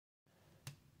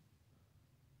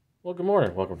Well, good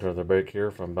morning. Welcome to another break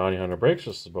here from Bounty Hunter Breaks.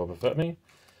 This is Boba Fett me.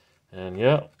 And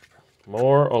yeah,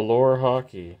 more Allure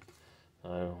hockey.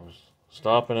 I was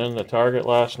stopping in the Target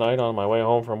last night on my way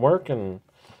home from work, and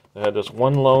they had this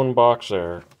one lone box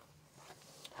there.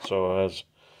 So as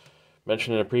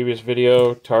mentioned in a previous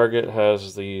video, Target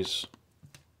has these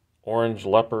orange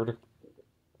Leopard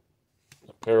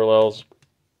parallels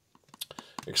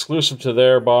exclusive to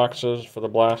their boxes for the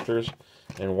blasters,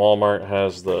 and Walmart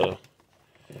has the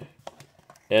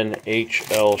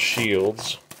NHL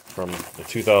shields from the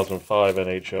 2005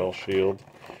 NHL shield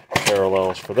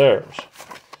parallels for theirs.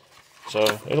 So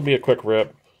it'll be a quick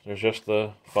rip. There's just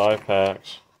the 5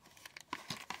 packs,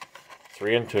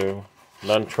 3 and 2,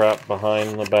 none trapped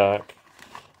behind the back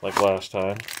like last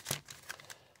time.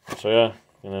 So yeah,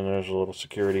 and then there's a little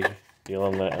security deal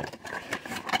on that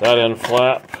end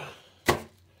flap.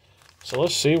 So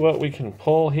let's see what we can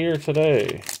pull here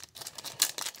today.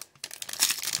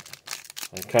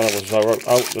 I kind of was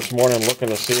out this morning looking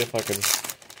to see if I could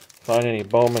find any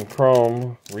Bowman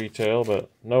Chrome retail, but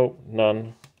nope,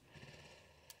 none.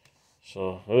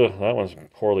 So, that one's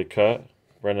poorly cut.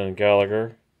 Brendan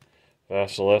Gallagher,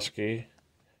 Vasilevsky,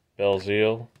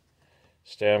 Belzile,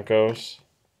 Stamkos,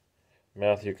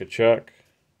 Matthew Tkachuk.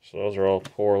 So those are all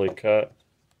poorly cut.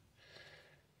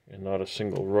 And not a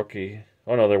single rookie.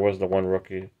 Oh no, there was the one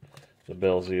rookie, the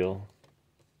Belzile.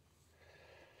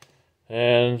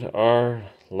 And our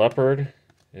Leopard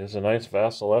is a nice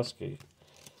Vasilevsky.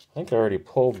 I think I already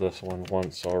pulled this one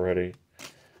once already.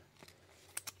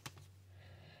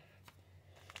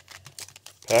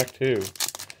 Pack 2.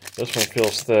 This one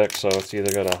feels thick, so it's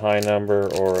either got a high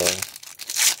number or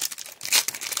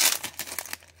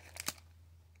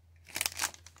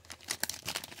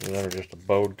just a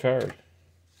bowed card.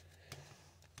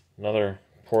 Another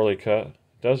poorly cut.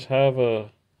 It does have an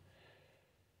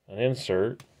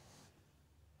insert.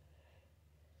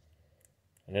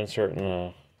 An insert in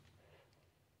a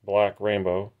black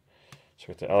rainbow. So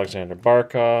we got the Alexander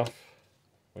Barkov.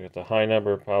 We got the high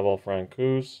number Pavel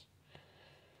Francouz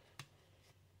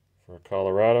for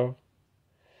Colorado.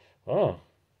 Oh,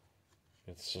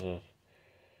 it's a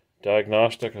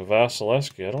diagnostic of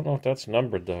Vasilevsky. I don't know if that's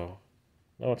numbered though.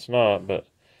 No, it's not, but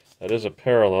that is a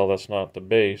parallel. That's not the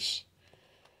base.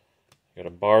 Got a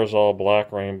Barzal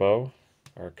black rainbow.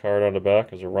 Our card on the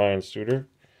back is a Ryan Suter.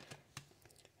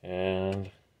 And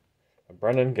a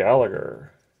Brendan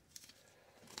Gallagher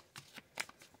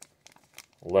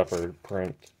Leopard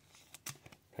print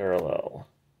parallel.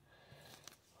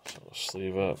 So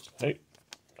sleeve up. Hey,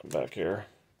 come back here.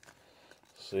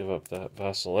 Sleeve up that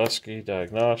Vasilevsky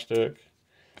diagnostic,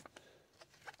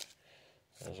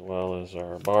 as well as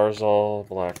our Barzal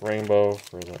black rainbow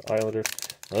for the Islanders.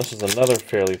 Now, this is another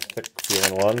fairly thick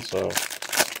feeling one, so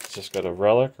it's just got a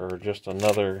relic or just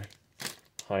another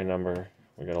high number.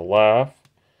 We got a Laugh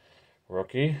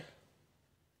rookie,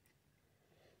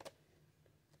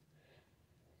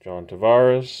 John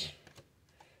Tavares,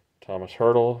 Thomas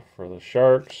Hertl for the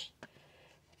Sharks,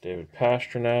 David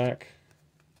Pastrnak,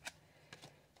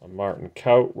 a Martin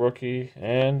Kaut rookie,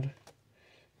 and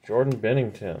Jordan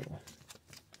Binnington.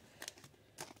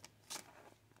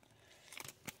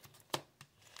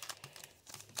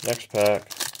 Next pack.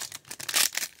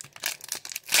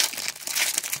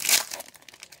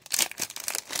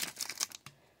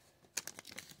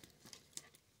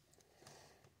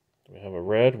 We have a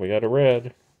red. We got a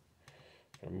red.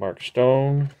 Mark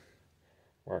Stone,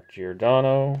 Mark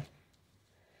Giordano,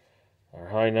 our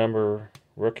high number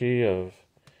rookie of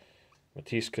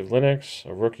Matisse Kivlenieks,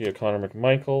 a rookie of Connor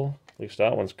McMichael. At least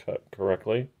that one's cut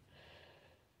correctly.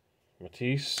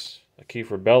 Matisse, a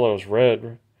Kiefer Bellows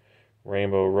red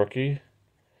rainbow rookie,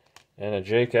 and a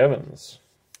Jake Evans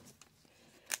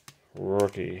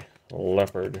rookie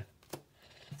Leopard.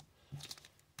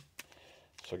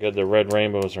 So good, the red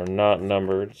rainbows are not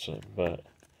numbered, but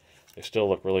they still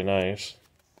look really nice.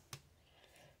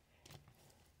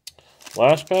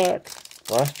 Last pack.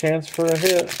 Last chance for a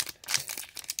hit.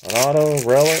 An auto,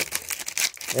 relic,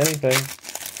 anything.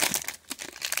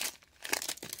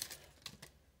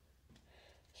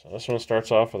 So this one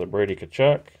starts off with a Brady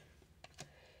Tkachuk,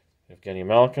 Evgeny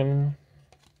Malkin,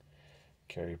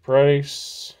 Carey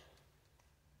Price,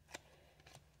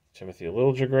 Timothy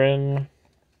Liljegren,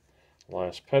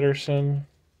 Elias Pettersson,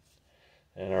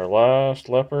 and our last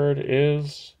Leopard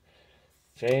is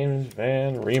James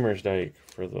Van Riemersdyk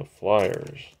for the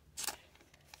Flyers.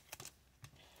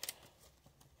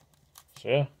 So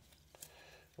yeah,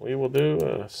 we will do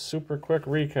a super quick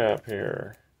recap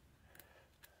here.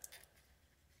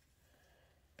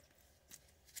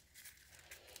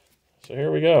 So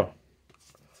here we go.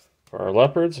 For our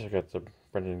Leopards, I got the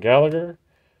Brendan Gallagher,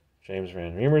 James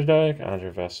Van Riemersdijk,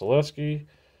 Andre Vasilevsky,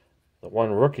 the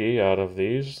one rookie out of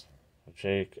these,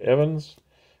 Jake Evans,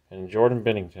 and Jordan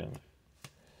Binnington.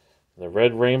 The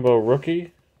Red Rainbow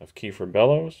rookie of Kiefer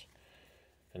Bellows,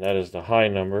 and that is the high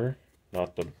number,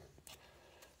 not the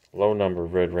low number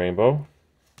Red Rainbow.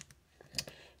 You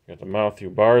got the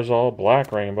Matthew Barzal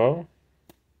Black Rainbow,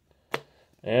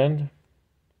 and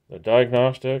the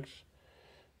Diagnostics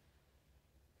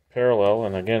Parallel.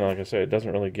 And again, like I said, it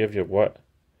doesn't really give you what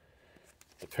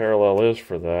the parallel is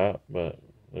for that, but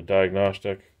the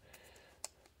Diagnostic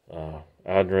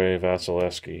Andre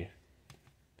Vasilevsky.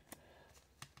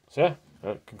 So yeah,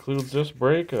 that concludes this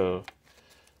break of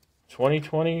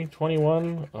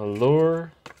 2020-21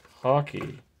 Allure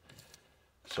Hockey.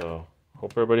 So,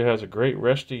 hope everybody has a great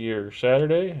rest of your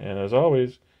Saturday, and as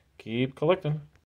always, keep collecting.